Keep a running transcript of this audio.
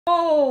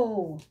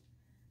Oh,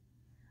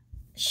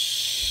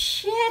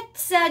 shit,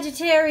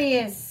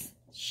 Sagittarius.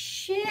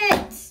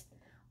 Shit.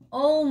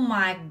 Oh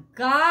my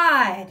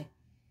God.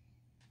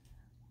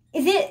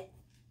 Is it,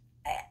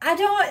 I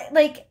don't,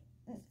 like,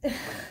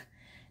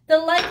 the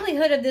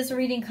likelihood of this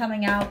reading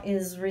coming out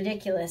is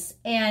ridiculous.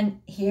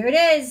 And here it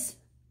is.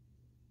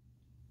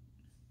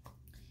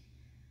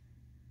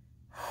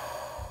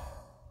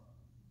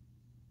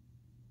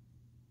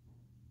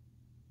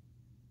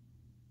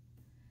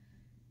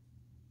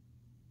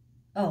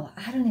 Oh,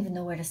 I don't even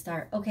know where to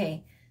start.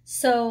 Okay,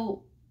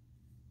 so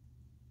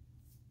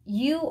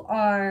you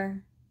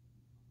are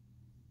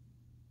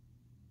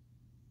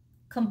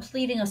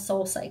completing a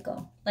soul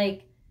cycle,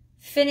 like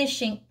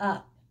finishing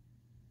up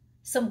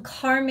some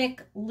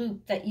karmic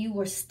loop that you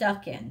were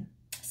stuck in,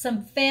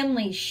 some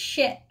family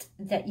shit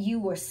that you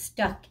were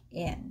stuck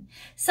in,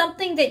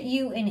 something that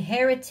you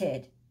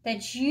inherited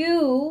that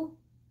you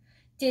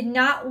did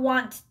not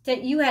want,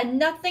 that you had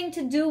nothing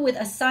to do with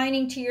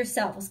assigning to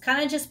yourself. It was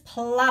kind of just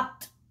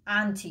plopped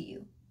onto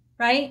you,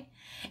 right?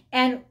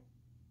 And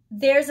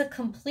there's a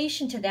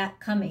completion to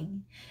that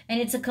coming. And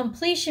it's a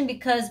completion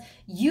because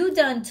you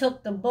done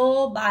took the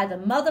bull by the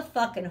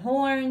motherfucking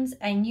horns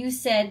and you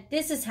said,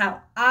 this is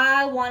how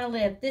I want to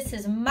live. This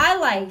is my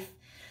life.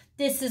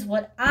 This is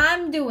what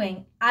I'm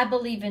doing. I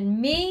believe in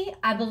me.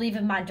 I believe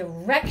in my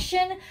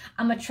direction.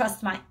 I'm going to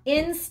trust my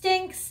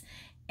instincts.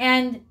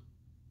 And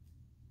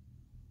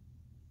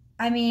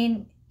I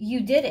mean,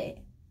 you did it.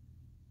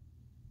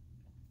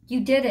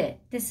 You did it.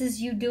 This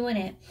is you doing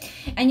it.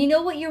 And you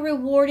know what your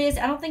reward is?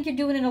 I don't think you're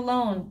doing it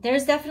alone.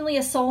 There's definitely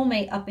a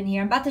soulmate up in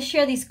here. I'm about to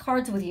share these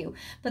cards with you.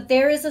 But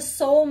there is a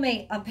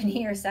soulmate up in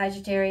here,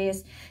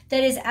 Sagittarius,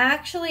 that is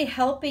actually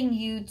helping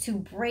you to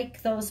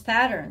break those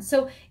patterns.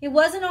 So it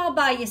wasn't all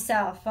by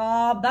yourself.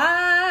 All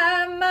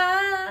by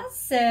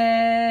myself.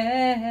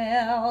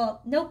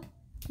 Nope.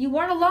 You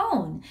weren't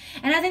alone.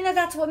 And I think that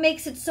that's what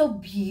makes it so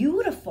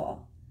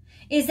beautiful,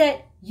 is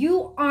that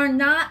you are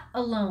not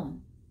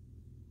alone.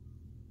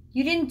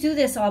 You didn't do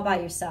this all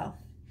by yourself.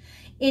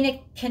 In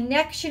a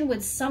connection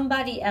with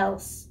somebody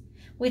else,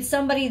 with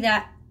somebody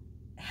that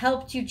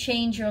helped you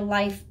change your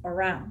life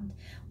around,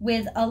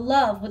 with a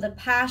love, with a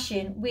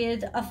passion,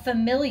 with a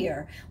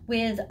familiar,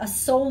 with a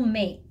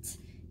soulmate,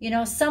 you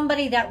know,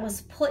 somebody that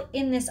was put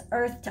in this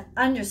earth to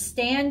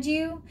understand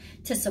you,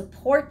 to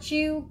support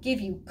you, give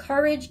you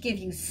courage, give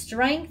you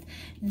strength.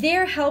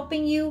 They're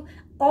helping you.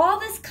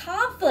 All this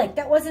conflict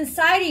that was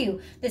inside of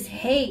you, this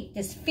hate,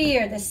 this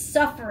fear, this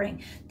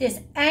suffering, this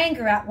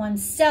anger at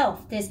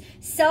oneself, this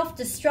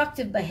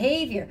self-destructive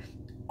behavior,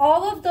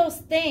 all of those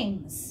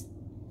things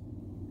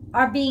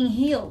are being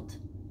healed.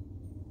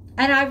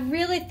 And I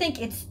really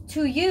think it's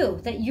to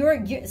you that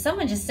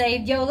someone just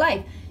saved your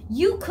life.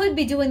 You could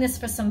be doing this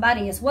for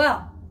somebody as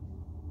well.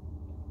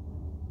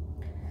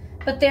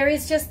 But there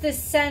is just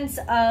this sense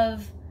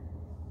of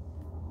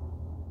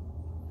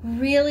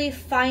really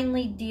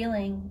finally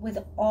dealing with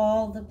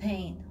all the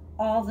pain,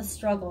 all the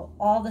struggle,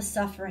 all the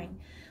suffering,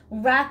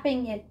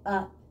 wrapping it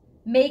up,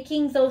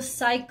 making those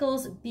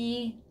cycles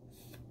be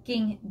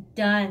fucking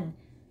done,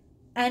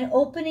 and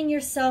opening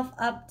yourself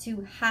up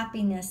to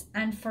happiness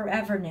and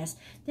foreverness.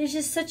 There's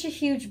just such a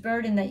huge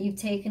burden that you've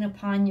taken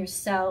upon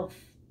yourself.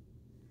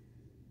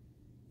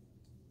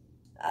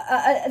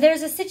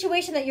 There's a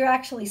situation that you're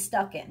actually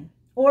stuck in,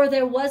 or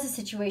there was a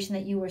situation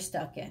that you were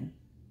stuck in.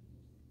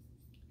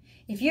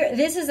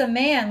 This is a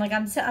man, like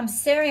I'm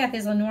staring at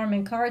these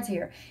Lenormand cards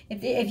here.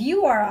 If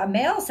you are a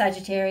male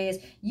Sagittarius,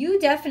 you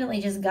definitely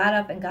just got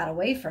up and got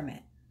away from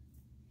it.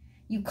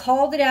 You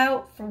called it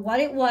out for what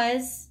it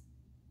was.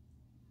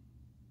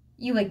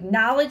 You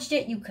acknowledged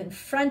it. You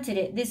confronted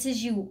it. This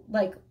is you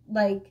like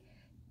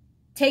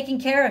taking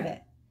care of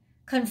it.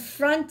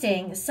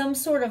 Confronting some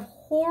sort of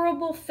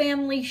horrible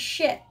family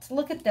shit.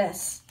 Look at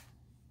this.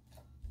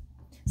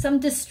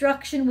 Some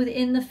destruction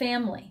within the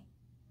family.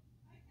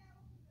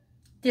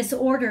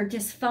 Disorder,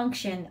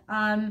 dysfunction,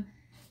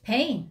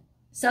 pain,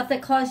 stuff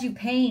that caused you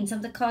pain,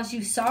 something that caused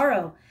you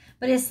sorrow.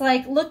 But it's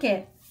like, look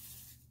at,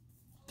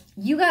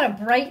 you got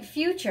a bright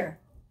future.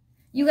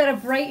 You got a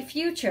bright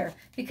future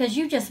because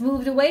you just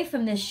moved away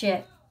from this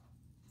shit.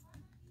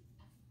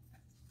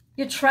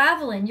 You're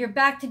traveling. You're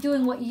back to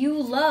doing what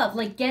you love,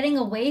 like getting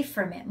away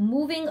from it,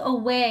 moving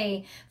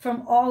away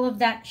from all of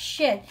that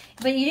shit.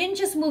 But you didn't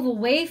just move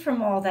away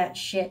from all that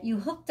shit. You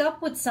hooked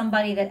up with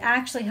somebody that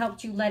actually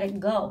helped you let it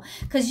go.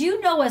 Because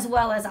you know as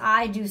well as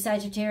I do,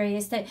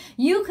 Sagittarius, that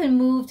you can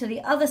move to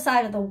the other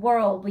side of the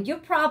world, but your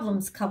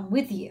problems come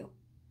with you,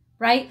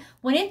 right?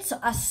 When it's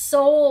a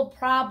soul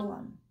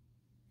problem,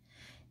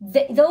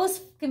 those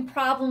fucking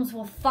problems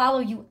will follow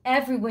you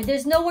everywhere.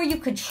 There's nowhere you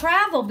could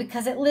travel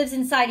because it lives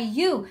inside of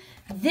you.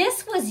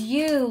 This was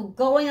you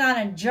going on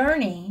a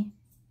journey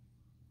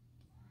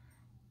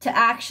to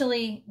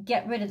actually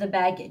get rid of the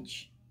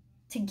baggage,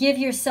 to give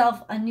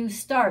yourself a new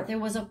start. There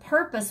was a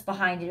purpose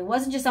behind it. It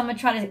wasn't just, I'm going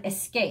to try to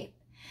escape.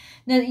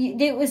 No,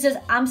 it was just,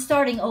 I'm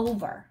starting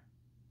over.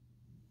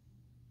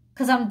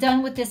 Because I'm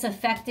done with this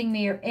affecting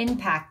me or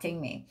impacting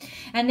me.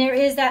 And there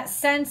is that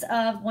sense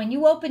of when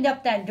you opened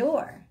up that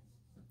door,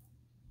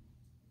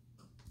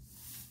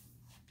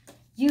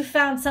 You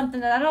found something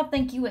that I don't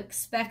think you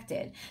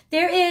expected.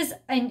 There is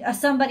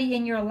somebody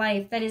in your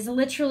life that is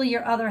literally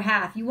your other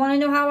half. You want to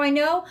know how I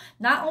know?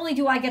 Not only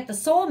do I get the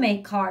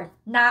soulmate card,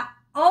 not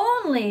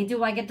only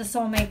do I get the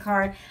soulmate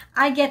card,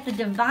 I get the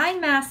divine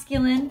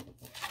masculine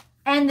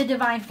and the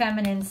divine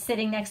feminine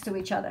sitting next to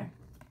each other.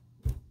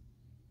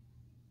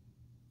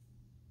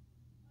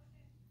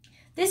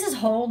 This is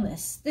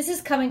wholeness. This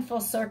is coming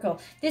full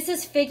circle. This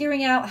is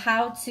figuring out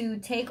how to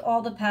take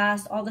all the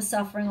past, all the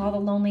suffering, all the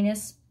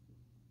loneliness,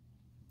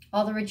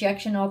 all the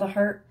rejection, all the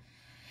hurt,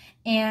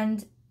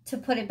 and to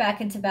put it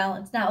back into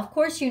balance. Now, of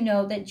course, you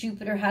know that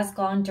Jupiter has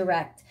gone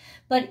direct,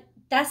 but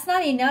that's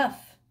not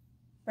enough,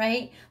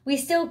 right? We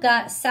still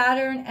got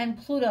Saturn and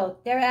Pluto.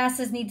 Their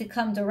asses need to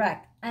come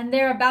direct, and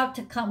they're about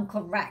to come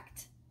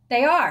correct.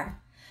 They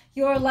are.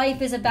 Your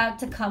life is about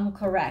to come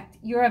correct.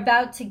 You're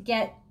about to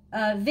get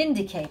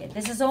vindicated.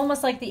 This is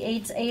almost like the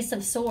Ace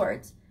of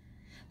Swords,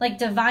 like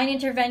divine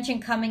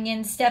intervention coming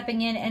in,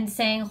 stepping in and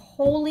saying,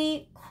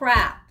 holy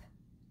crap.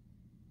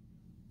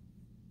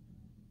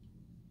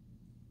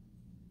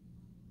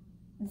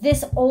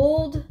 This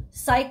old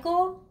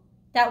cycle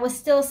that was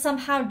still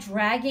somehow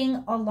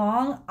dragging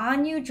along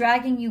on you,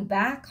 dragging you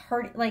back,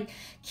 hurt, like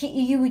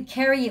you would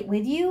carry it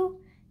with you,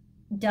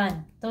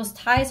 done. Those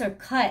ties are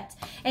cut.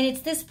 And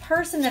it's this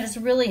person that is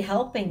really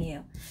helping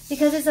you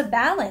because it's a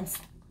balance.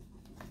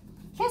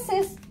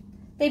 Kisses,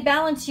 they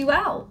balance you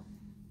out.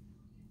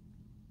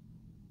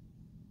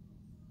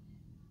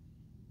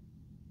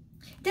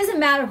 It doesn't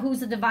matter who's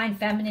the divine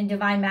feminine,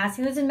 divine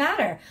masculine. It doesn't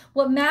matter.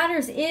 What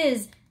matters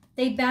is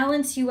they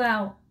balance you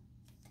out.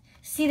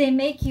 See, they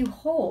make you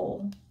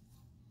whole.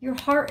 Your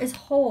heart is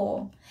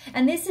whole.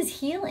 And this is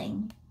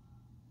healing.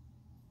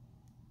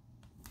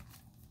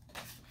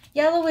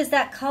 Yellow is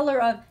that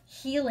color of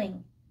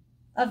healing,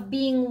 of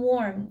being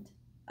warmed,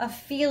 of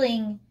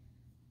feeling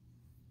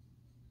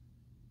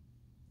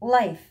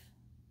life.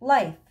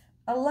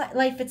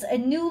 It's a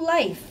new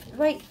life,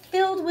 right?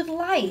 Filled with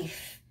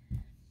life.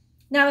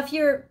 Now, if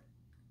you're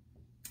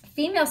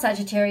female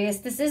Sagittarius,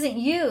 this isn't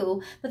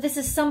you, but this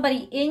is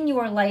somebody in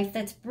your life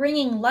that's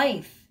bringing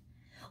life,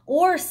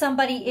 or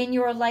somebody in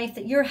your life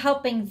that you're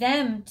helping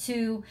them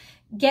to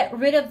get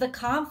rid of the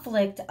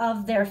conflict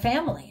of their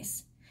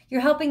families.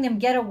 You're helping them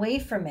get away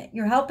from it.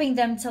 You're helping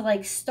them to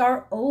like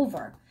start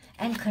over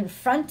and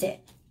confront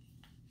it.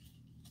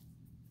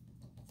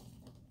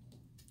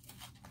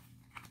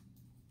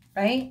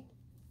 Right?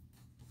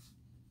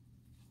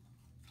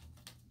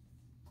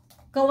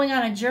 Going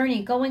on a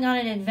journey, going on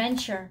an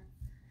adventure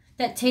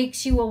that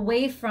takes you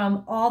away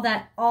from all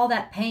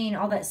that pain,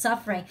 all that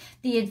suffering.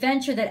 The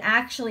adventure that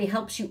actually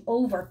helps you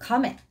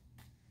overcome it.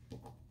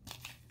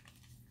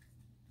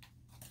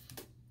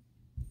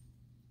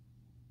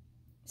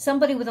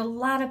 Somebody with a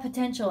lot of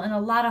potential and a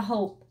lot of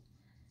hope.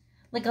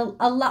 Like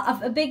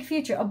a big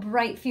future, a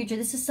bright future.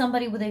 This is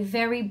somebody with a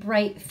very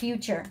bright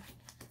future.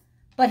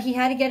 But he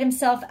had to get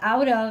himself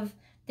out of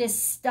this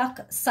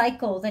stuck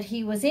cycle that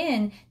he was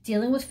in,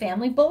 dealing with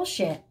family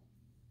bullshit.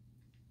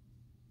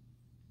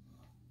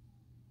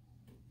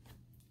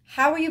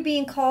 How are you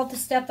being called to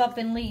step up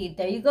and lead?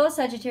 There you go,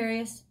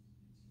 Sagittarius.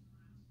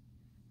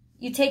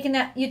 You're taking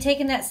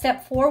that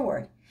step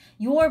forward.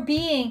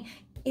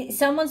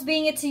 Someone's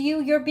being it to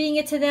you, you're being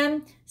it to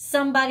them.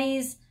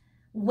 Somebody's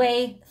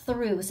way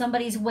through,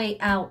 somebody's way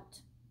out.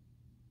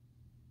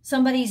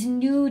 Somebody's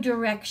new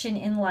direction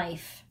in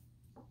life.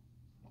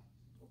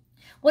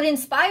 What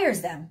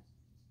inspires them?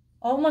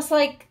 Almost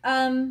like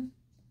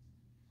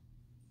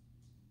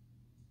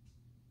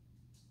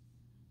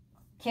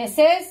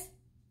kisses.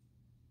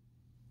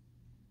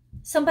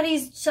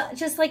 Somebody's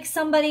just like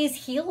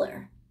somebody's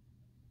healer.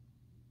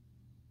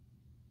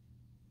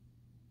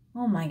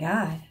 Oh my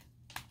God.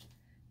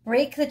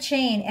 Break the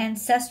chain,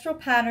 ancestral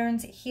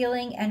patterns,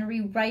 healing, and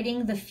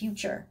rewriting the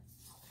future.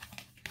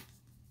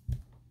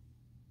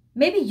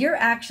 Maybe you're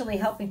actually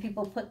helping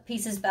people put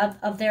pieces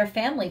of their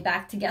family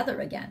back together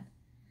again.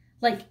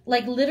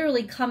 Like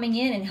literally coming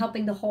in and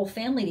helping the whole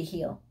family to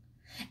heal.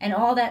 And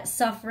all that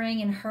suffering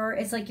and hurt,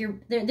 it's like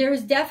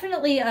there's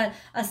definitely a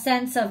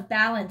sense of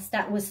balance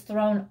that was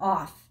thrown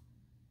off.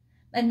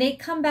 And they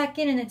come back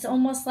in and it's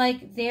almost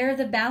like they're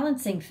the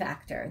balancing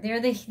factor. They're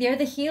the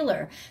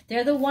healer.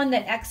 They're the one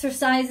that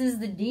exorcises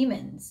the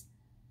demons.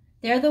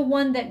 They're the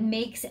one that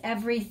makes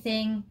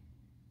everything,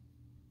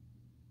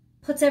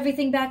 puts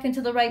everything back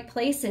into the right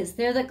places.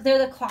 They're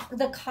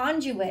the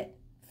conduit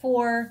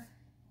for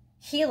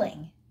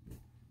healing.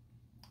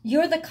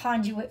 You're the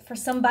conduit for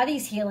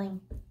somebody's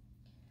healing.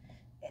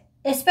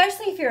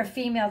 Especially if you're a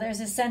female, there's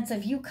a sense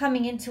of you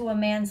coming into a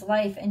man's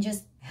life and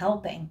just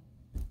helping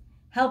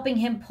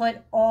him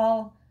put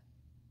all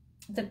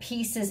the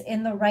pieces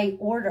in the right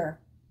order.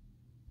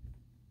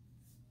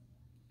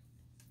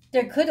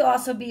 There could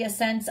also be a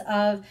sense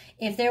of,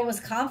 if there was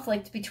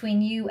conflict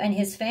between you and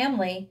his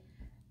family,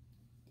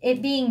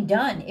 it being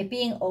done, it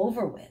being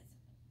over with.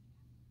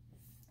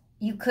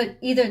 You could,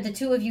 either the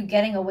two of you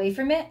getting away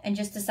from it and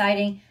just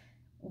deciding,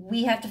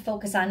 we have to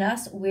focus on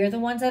us. We're the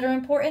ones that are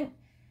important.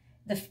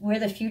 We're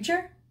the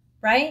future,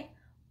 right?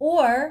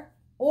 Or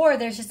Or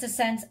there's just a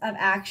sense of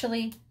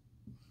actually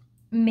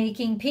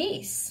making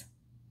peace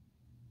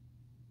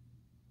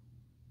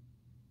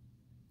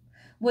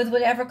with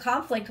whatever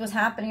conflict was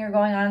happening or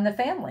going on in the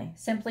family.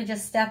 Simply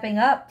just stepping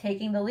up,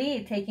 taking the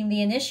lead, taking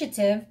the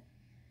initiative,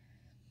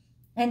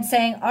 and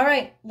saying, all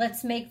right,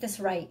 let's make this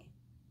right.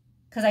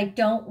 Because I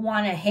don't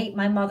want to hate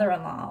my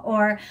mother-in-law,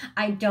 or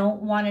I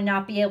don't want to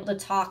not be able to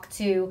talk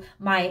to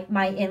my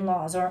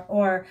in-laws,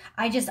 or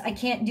I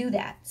can't do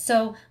that.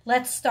 So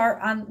let's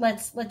start on,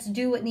 let's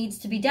do what needs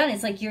to be done.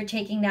 It's like you're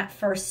taking that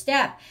first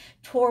step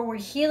toward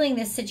healing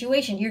this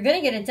situation. You're going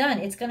to get it done.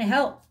 It's going to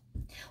help.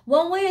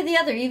 One way or the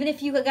other, even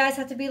if you guys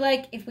have to be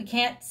like, if we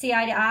can't see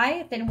eye to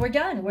eye, then we're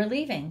done. We're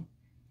leaving.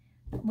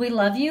 We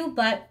love you,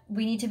 but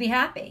we need to be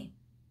happy,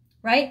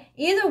 right?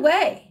 Either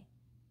way,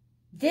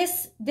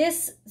 this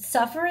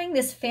suffering,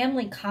 this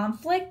family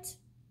conflict,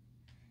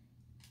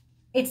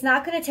 it's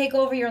not going to take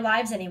over your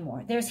lives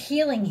anymore. There's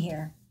healing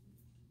here.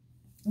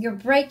 You're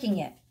breaking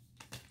it.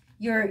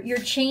 You're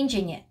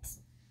changing it.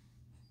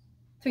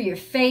 Through your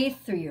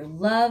faith, through your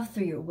love,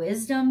 through your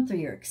wisdom, through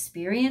your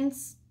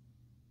experience.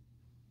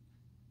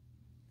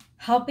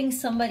 Helping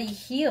somebody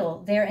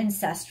heal their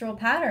ancestral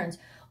patterns.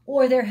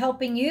 Or they're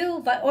helping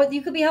you, or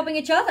you could be helping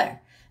each other.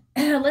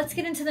 Let's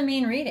get into the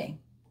main reading.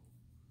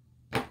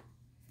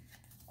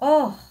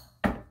 Oh,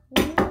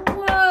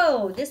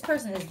 whoa. This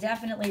person is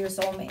definitely your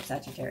soulmate,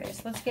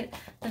 Sagittarius. Let's get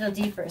a little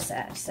deeper,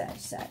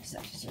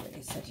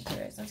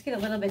 Sagittarius. Let's get a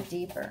little bit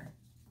deeper.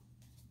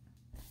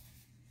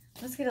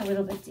 Let's get a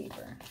little bit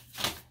deeper.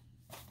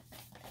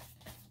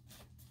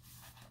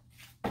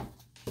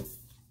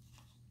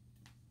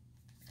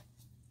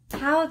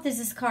 How does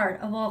this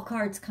card, of all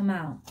cards, come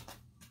out?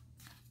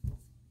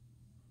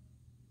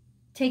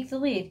 Take the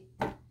lead.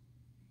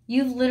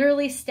 You've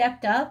literally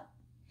stepped up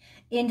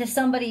into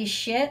somebody's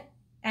shit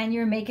and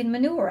you're making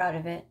manure out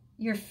of it.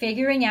 You're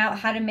figuring out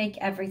how to make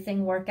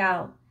everything work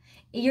out.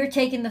 You're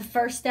taking the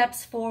first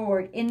steps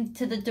forward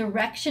into the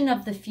direction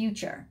of the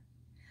future.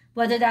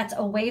 Whether that's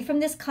away from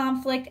this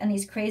conflict and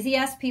these crazy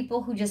ass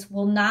people who just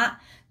will not,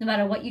 no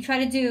matter what you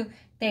try to do,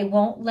 they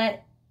won't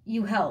let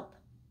you help.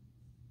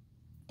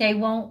 They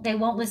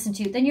won't listen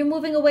to you. Then you're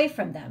moving away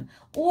from them.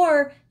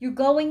 Or you're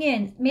going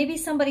in, maybe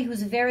somebody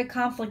who's very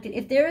conflicted.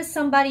 If there is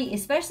somebody,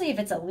 especially if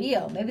it's a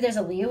Leo, maybe there's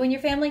a Leo in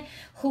your family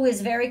who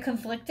is very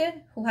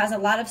conflicted, who has a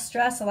lot of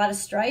stress, a lot of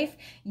strife,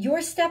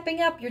 you're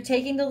stepping up, you're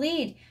taking the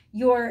lead.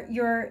 You're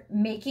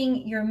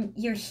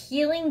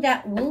healing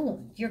that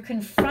wound. You're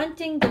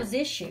confronting those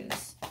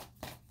issues.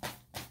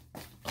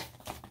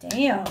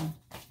 Damn.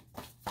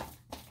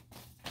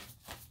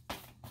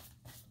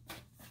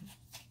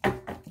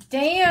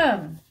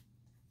 Damn.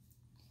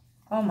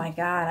 Oh my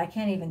God, I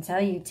can't even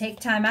tell you. Take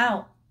time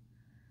out.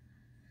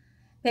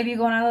 Maybe you're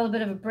going on a little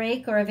bit of a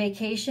break or a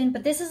vacation,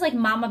 but this is like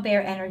mama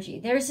bear energy.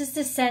 There's just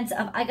this sense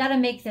of, I got to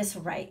make this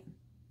right.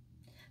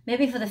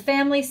 Maybe for the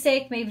family's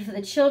sake, maybe for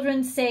the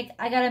children's sake,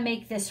 I got to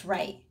make this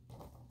right.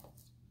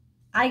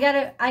 I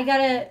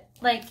gotta,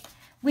 like,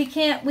 we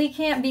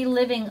can't be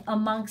living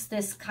amongst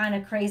this kind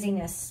of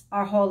craziness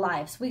our whole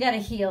lives. We got to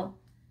heal.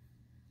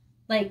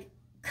 Like,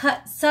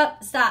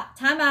 stop,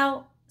 time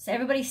out. So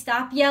everybody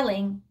stop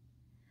yelling.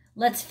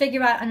 Let's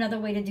figure out another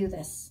way to do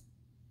this.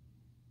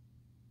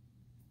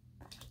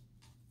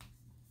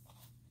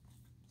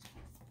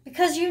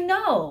 Because you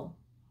know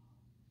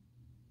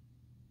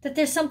that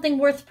there's something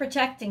worth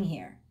protecting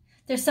here.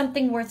 There's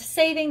something worth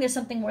saving. There's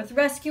something worth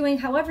rescuing,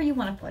 however you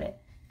want to put it.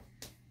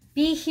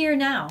 Be here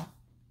now.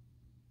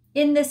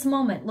 In this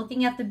moment,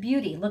 looking at the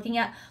beauty, looking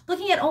at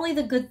only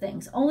the good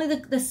things, only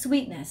the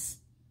sweetness.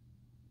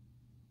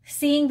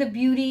 Seeing the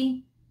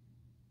beauty.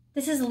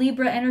 This is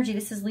Libra energy.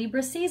 This is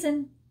Libra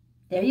season.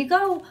 There you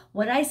go.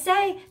 What did I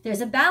say?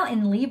 There's a balance.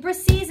 In Libra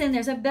season,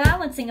 there's a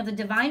balancing of the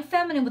divine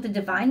feminine with the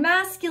divine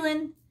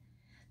masculine.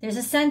 There's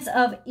a sense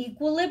of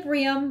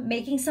equilibrium,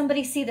 making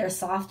somebody see their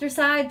softer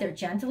side, their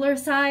gentler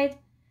side.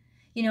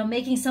 You know,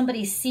 making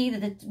somebody see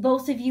that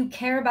both of you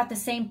care about the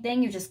same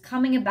thing. You're just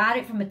coming about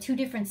it from two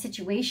different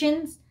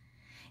situations.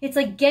 It's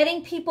like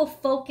getting people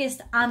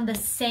focused on the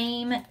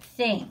same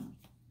thing.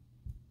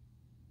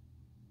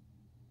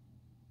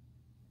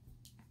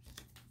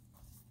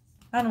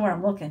 I don't know where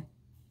I'm looking.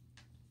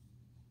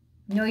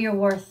 Know your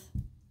worth.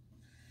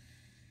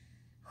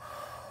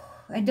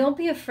 And don't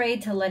be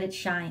afraid to let it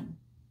shine.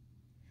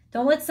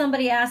 Don't let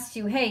somebody ask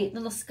you, hey,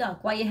 little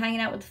skunk, why are you hanging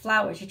out with the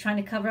flowers? You're trying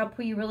to cover up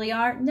who you really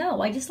are?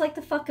 No, I just like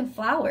the fucking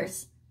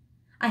flowers.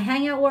 I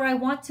hang out where I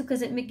want to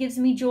because it gives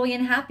me joy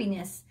and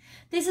happiness.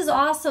 This is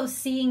also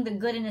seeing the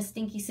good in a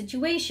stinky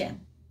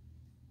situation.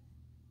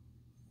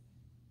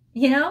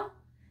 You know?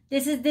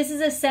 This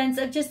is a sense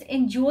of just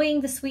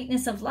enjoying the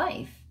sweetness of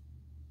life.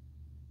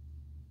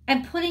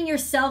 And putting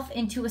yourself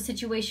into a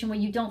situation where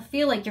you don't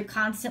feel like you're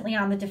constantly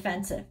on the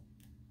defensive.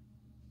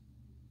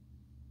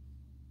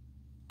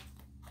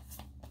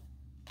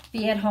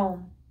 Be at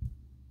home.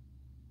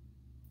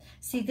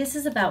 See, this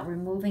is about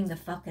removing the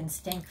fucking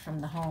stink from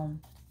the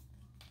home.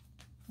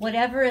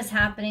 whatever is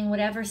happening,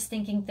 whatever's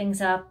stinking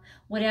things up,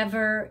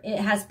 whatever it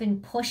has been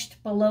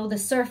pushed below the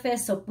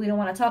surface. So we don't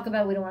want to talk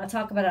about it. We don't want to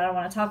talk about it. I don't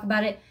want to talk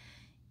about it.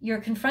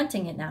 You're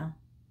confronting it now.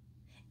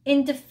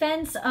 In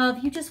defense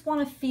of, you just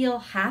want to feel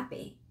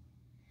happy.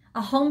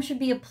 A home should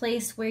be a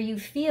place where you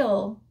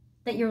feel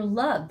that you're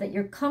loved, that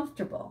you're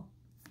comfortable.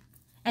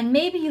 And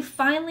maybe you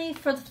finally,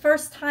 for the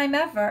first time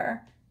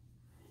ever,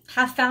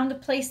 have found a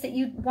place that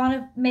you want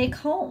to make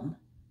home.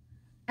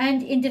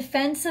 And in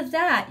defense of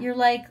that, you're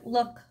like,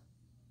 look,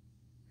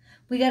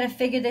 we got to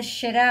figure this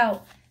shit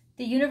out.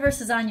 The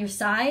universe is on your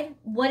side.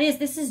 What is,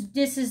 this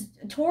is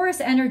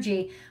Taurus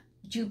energy,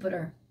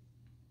 Jupiter.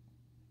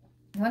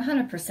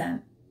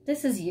 100%.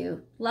 This is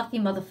you, lucky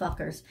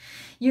motherfuckers.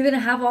 You're going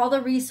to have all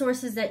the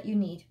resources that you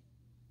need.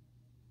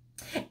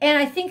 And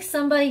I think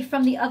somebody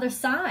from the other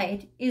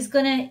side is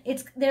going to,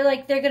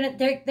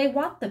 they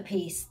want the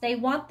peace. They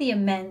want the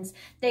amends.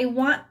 They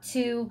want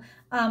to,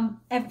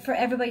 for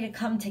everybody to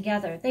come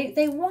together.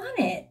 They want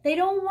it. They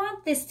don't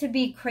want this to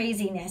be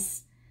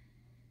craziness.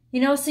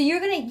 You know, so you're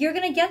going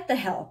to get the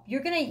help.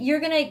 You're going to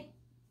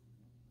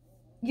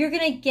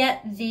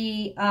get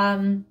the,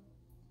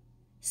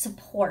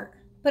 support.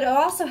 But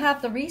also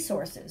have the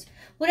resources.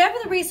 Whatever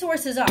the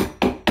resources are.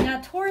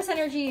 Now, Taurus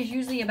energy is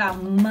usually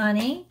about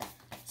money.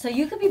 So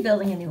you could be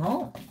building a new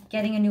home.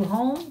 Getting a new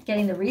home.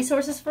 Getting the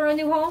resources for a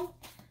new home.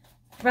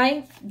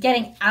 Right?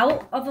 Getting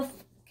out of a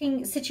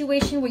fucking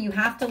situation where you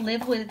have to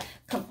live with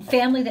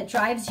family that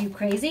drives you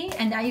crazy.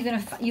 And now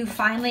you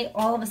finally,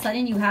 all of a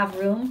sudden, you have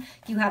room.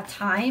 You have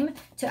time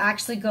to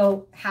actually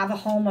go have a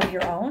home of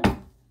your own.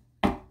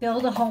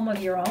 Build a home of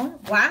your own.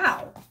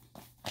 Wow.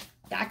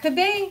 That could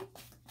be.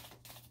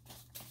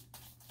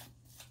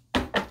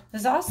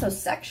 There's also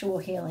sexual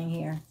healing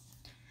here.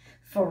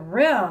 For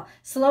real.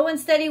 Slow and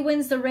steady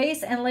wins the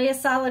race and lay a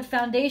solid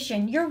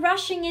foundation. You're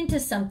rushing into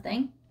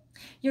something.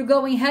 You're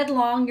going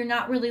headlong. You're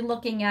not really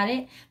looking at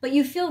it. But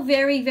you feel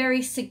very,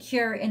 very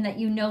secure in that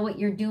you know what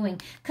you're doing.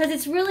 Because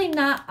it's really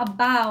not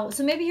about...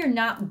 So maybe you're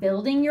not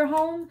building your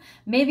home.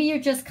 Maybe you're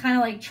just kind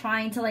of like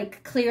trying to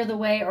like clear the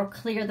way or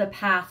clear the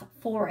path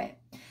for it.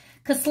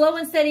 Because slow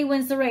and steady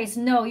wins the race.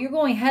 No, you're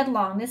going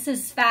headlong. This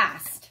is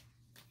fast.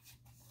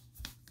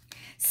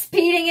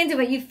 Speeding into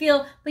it, you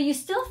feel, but you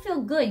still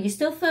feel good. You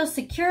still feel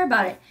secure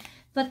about it.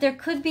 But there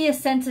could be a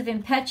sense of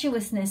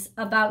impetuousness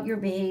about your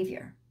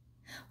behavior,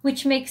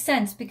 which makes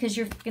sense because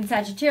you're fucking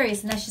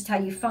Sagittarius and that's just how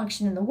you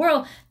function in the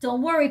world.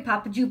 Don't worry,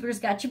 Papa Jupiter's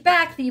got your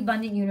back. The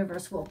abundant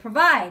universe will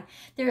provide.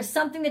 There is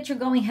something that you're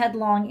going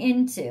headlong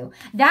into.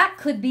 That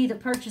could be the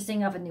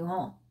purchasing of a new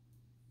home.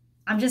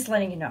 I'm just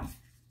letting you know.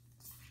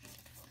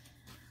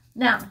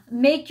 Now,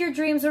 make your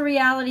dreams a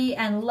reality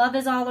and love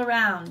is all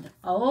around.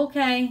 Oh,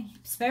 okay.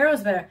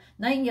 Sparrows better,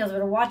 nightingales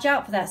better watch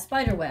out for that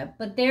spider web.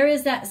 But there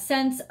is that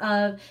sense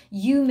of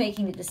you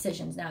making the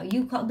decisions now.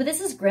 But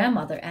this is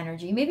grandmother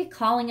energy. Maybe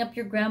calling up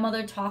your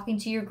grandmother, talking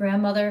to your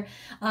grandmother,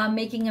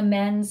 making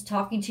amends,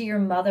 talking to your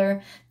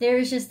mother.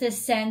 There's just this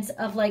sense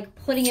of like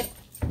putting it...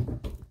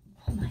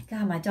 Oh my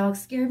God, my dog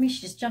scared me.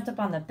 She just jumped up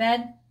on the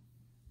bed.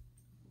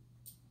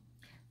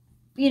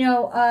 You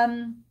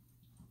know,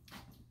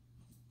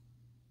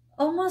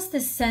 almost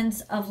this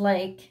sense of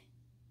like,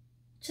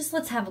 just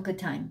let's have a good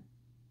time.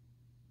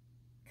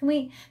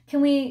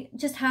 Can we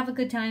just have a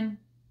good time?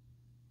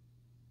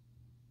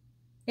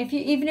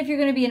 Even if you're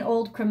going to be an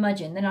old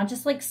curmudgeon, then I'll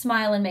just like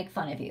smile and make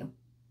fun of you.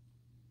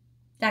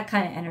 That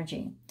kind of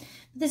energy.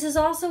 This is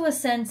also a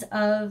sense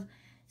of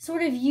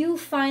sort of you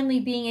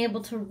finally being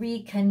able to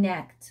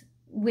reconnect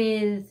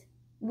with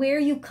where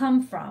you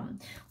come from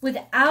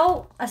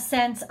without a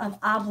sense of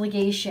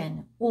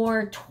obligation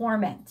or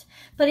torment,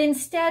 but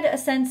instead a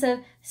sense of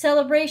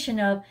celebration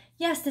of,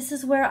 yes, this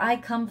is where I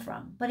come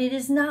from, but it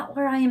is not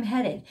where I am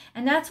headed.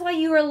 And that's why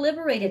you are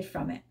liberated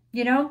from it,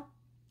 you know,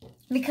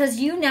 because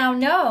you now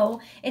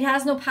know it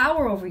has no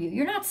power over you.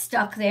 You're not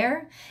stuck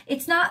there.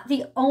 It's not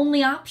the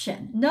only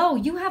option. No,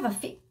 you have a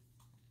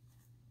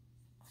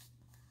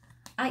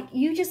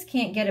you just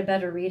can't get a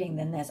better reading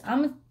than this.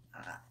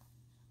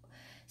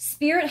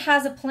 Spirit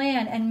has a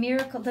plan and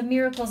the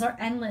miracles are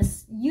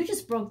endless. You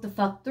just broke the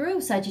fuck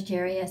through,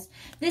 Sagittarius.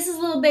 This is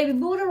little baby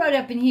Buddha right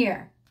up in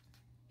here.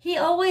 He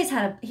always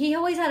had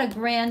a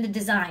grand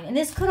design. And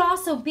this could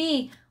also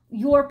be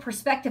your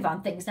perspective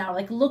on things now,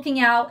 like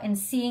looking out and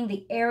seeing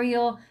the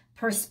aerial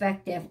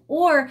perspective,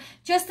 or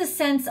just the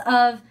sense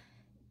of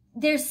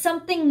there's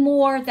something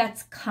more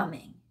that's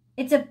coming.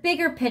 It's a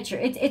bigger picture.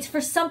 It's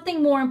for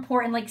something more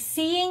important, like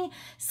seeing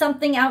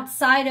something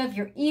outside of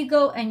your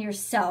ego and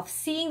yourself,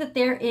 seeing that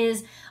there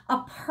is a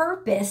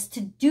purpose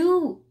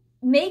to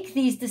make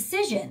these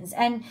decisions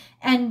and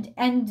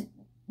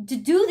to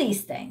do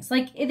these things.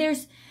 Like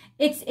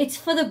it's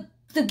for the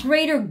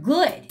greater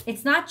good.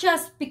 It's not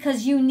just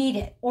because you need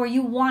it or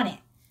you want it,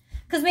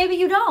 because maybe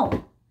you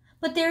don't.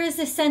 But there is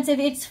this sense of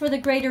it's for the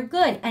greater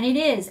good, and it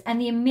is. And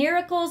the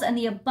miracles and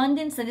the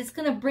abundance that it's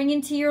going to bring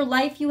into your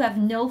life, you have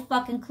no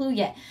fucking clue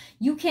yet.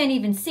 You can't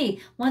even see.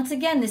 Once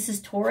again, this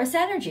is Taurus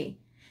energy.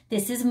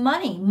 This is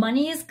money.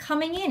 Money is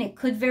coming in. It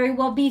could very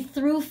well be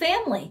through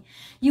family.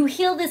 You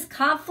heal this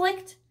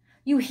conflict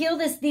You heal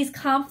these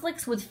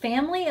conflicts with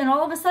family, and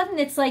all of a sudden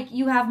it's like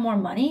you have more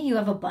money, you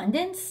have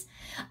abundance.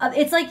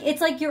 It's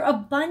like your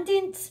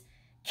abundant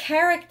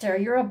character,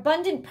 your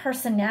abundant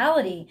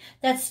personality,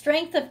 that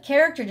strength of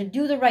character to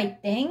do the right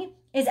thing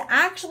is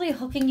actually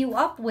hooking you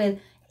up with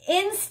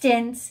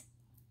instant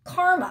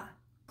karma,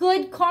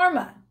 good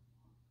karma.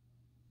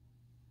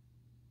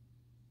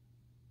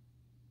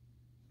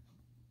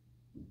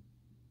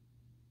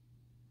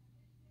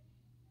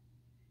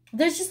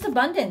 There's just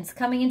abundance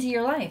coming into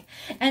your life.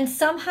 And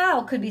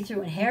somehow, could be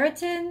through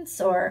inheritance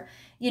or,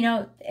 you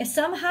know,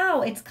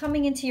 somehow it's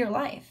coming into your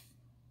life.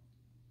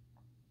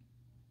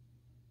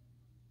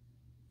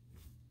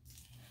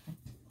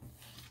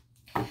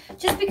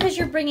 Just because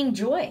you're bringing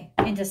joy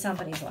into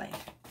somebody's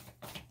life.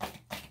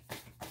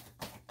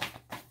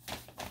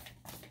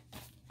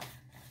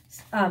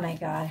 Oh my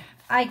God.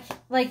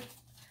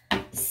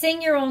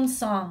 Sing your own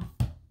song.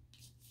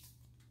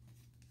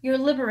 You're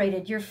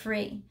liberated. You're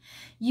free.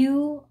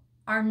 You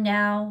are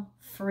now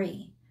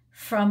free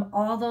from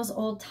all those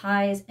old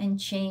ties and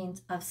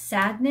chains of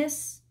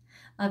sadness,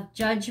 of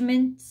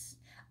judgment,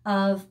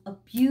 of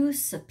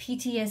abuse, of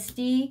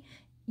PTSD.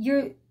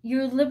 You're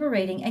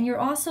liberating, and you're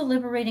also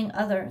liberating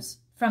others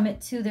from it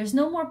too. There's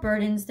no more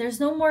burdens. There's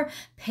no more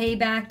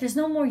payback. There's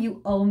no more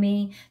you owe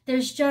me.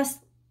 There's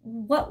just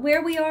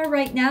where we are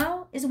right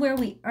now is where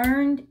we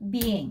earned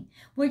being.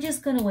 We're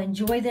just going to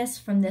enjoy this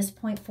from this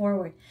point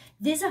forward.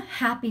 These are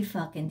happy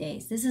fucking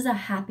days. This is a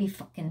happy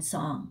fucking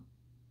song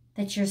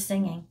that you're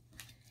singing.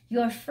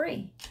 You're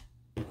free.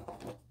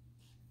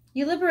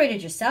 You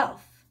liberated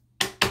yourself.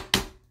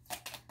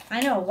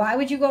 I know. Why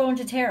would you go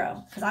into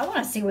tarot? Because I want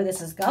to see where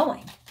this is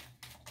going.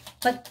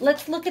 But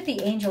let's look at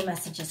the angel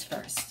messages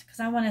first, because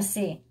I want to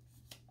see.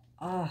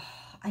 Oh,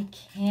 I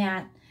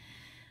can't.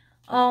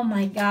 Oh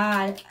my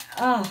God.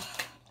 Oh.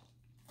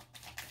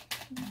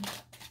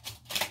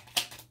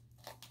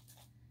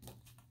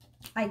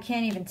 I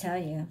can't even tell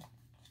you.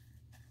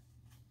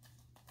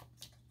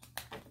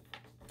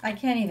 I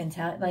can't even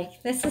tell.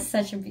 Like, this is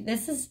such a,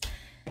 this is,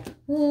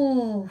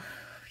 ooh,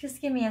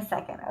 just give me a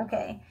second.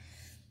 Okay.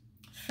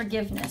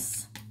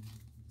 Forgiveness.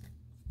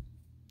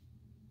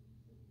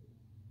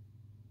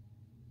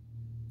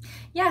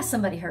 Yeah,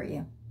 somebody hurt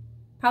you.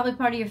 Probably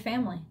part of your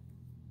family.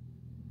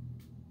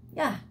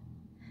 Yeah.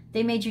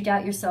 They made you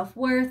doubt your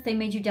self-worth. They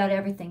made you doubt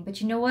everything.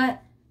 But you know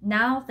what?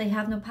 Now they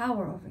have no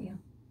power over you.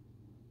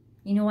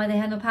 You know why they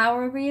had no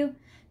power over you?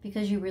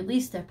 Because you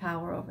released their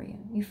power over you.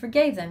 You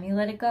forgave them. You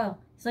let it go.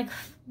 It's like,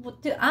 well,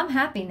 dude, I'm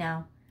happy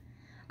now.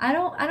 I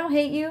don't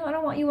hate you. I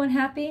don't want you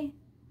unhappy.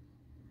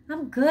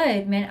 I'm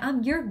good,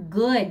 man. You're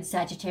good,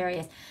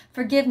 Sagittarius.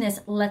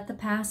 Forgiveness. Let the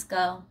past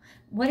go.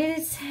 What did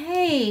it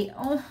say?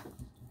 Oh,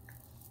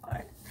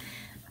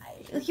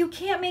 you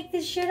can't make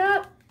this shit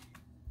up.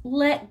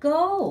 Let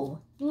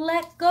go.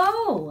 Let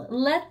go.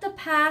 Let the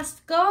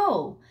past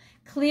go.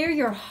 Clear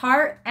your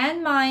heart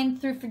and mind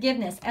through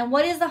forgiveness. And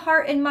what is the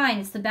heart and mind?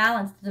 It's the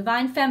balance, the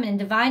divine feminine,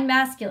 divine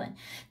masculine,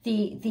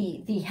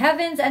 the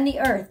heavens and the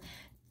earth.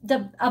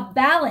 A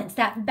balance,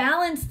 that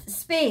balanced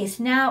space.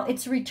 Now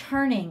it's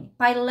returning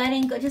by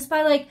letting go, just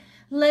by like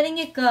letting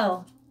it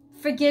go,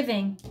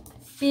 forgiving,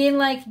 being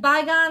like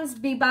bygones,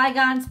 be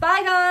bygones,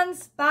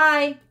 bygones,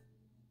 bye.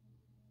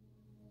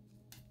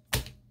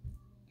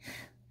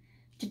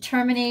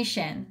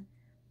 Determination.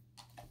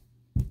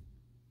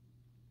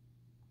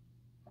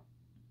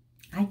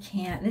 I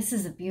can't. This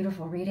is a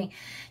beautiful reading.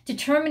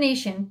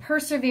 Determination,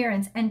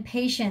 perseverance, and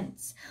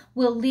patience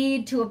will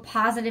lead to a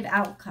positive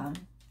outcome.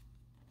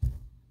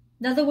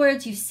 In other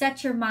words, you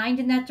set your mind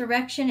in that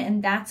direction,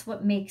 and that's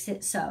what makes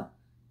it so.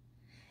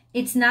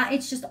 It's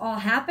just all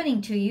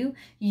happening to you.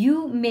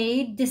 You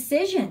made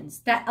decisions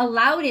that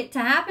allowed it to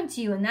happen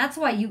to you, and that's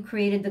why you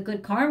created the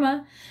good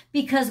karma,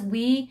 because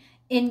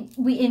in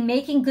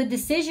making good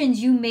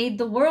decisions, you made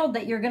the world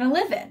that you're going to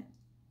live in.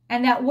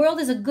 And that world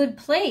is a good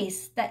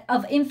place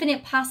of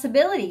infinite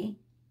possibility.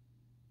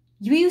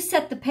 You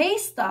set the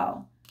pace,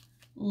 though.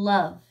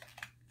 Love.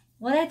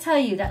 What I tell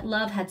you, that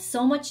love had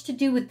so much to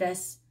do with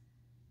this.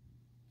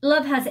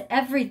 Love has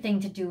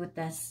everything to do with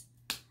this.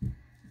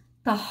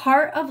 The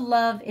heart of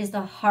love is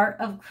the heart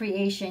of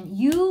creation.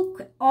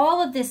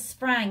 All of this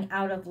sprang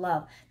out of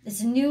love.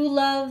 This new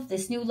love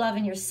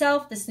in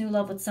yourself, this new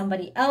love with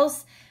somebody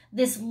else,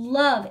 this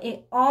love,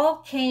 it all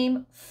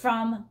came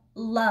from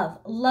love.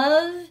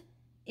 Love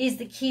is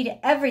the key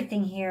to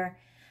everything here.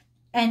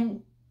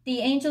 And the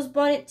angels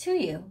brought it to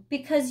you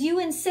because you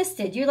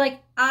insisted. You're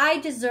like, I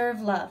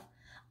deserve love.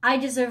 I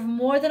deserve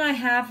more than I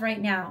have right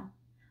now.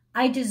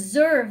 I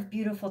deserve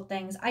beautiful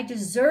things. I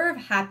deserve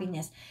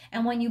happiness.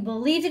 And when you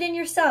believed it in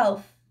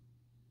yourself,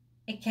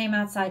 it came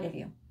outside of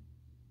you.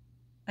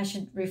 I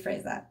should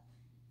rephrase that.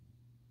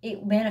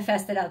 It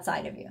manifested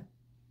outside of you.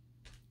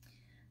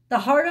 The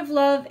heart of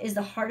love is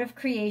the heart of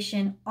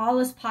creation. All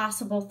is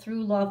possible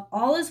through love.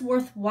 All is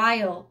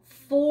worthwhile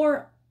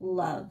for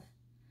love.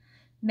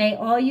 May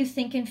all you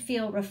think and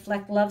feel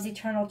reflect love's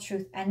eternal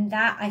truth. And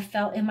that I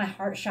felt in my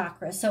heart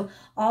chakra. So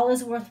all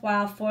is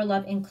worthwhile for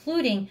love,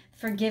 including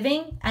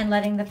forgiving and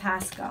letting the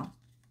past go.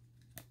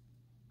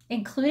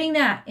 including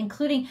that,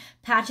 including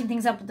patching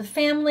things up with the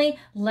family,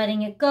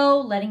 letting it go,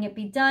 letting it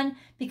be done,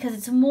 because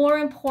it's more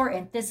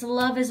important. This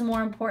love is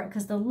more important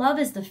because the love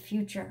is the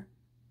future.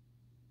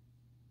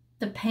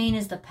 The pain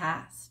is the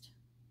past.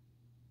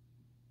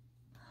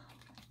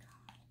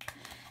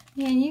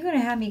 Man, you're going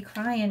to have me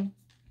crying.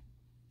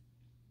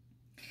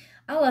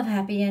 I love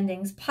happy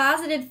endings.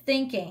 Positive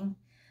thinking.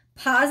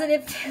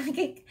 Positive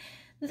thinking.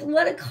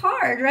 What a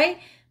card, right?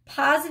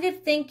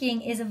 Positive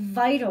thinking is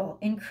vital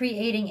in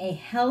creating a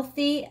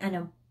healthy and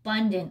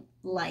abundant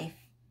life.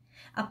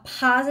 A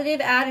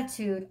positive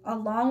attitude,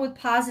 along with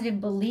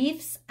positive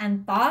beliefs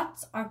and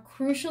thoughts, are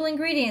crucial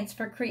ingredients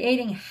for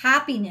creating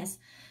happiness.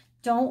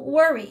 Don't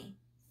worry.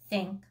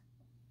 Think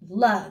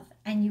love.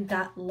 And you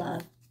got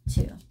love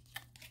too.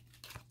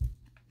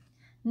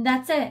 And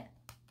that's it.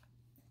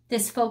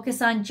 This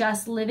focus on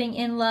just living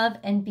in love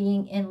and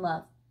being in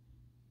love.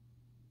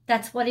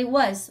 That's what it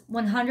was,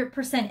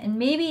 100%. And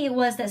maybe it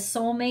was that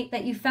soulmate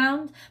that you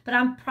found, but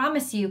I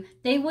promise you,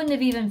 they wouldn't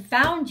have even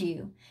found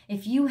you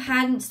if you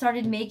hadn't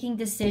started making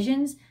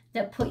decisions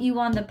that put you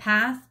on the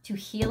path to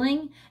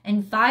healing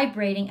and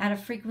vibrating at a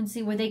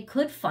frequency where they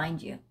could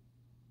find you.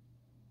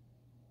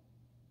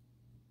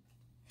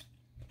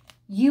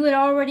 You had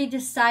already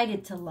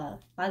decided to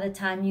love by the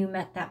time you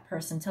met that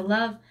person, to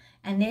love,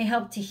 and they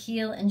helped to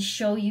heal and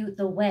show you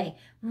the way.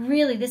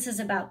 Really, this is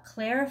about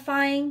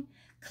clarifying,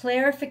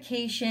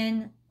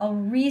 clarification, a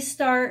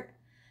restart,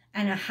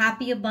 and a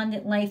happy,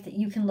 abundant life that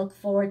you can look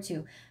forward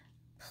to.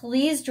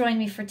 Please join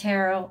me for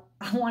tarot.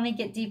 I want to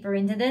get deeper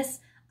into this.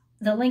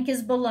 The link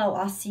is below.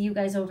 I'll see you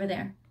guys over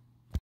there.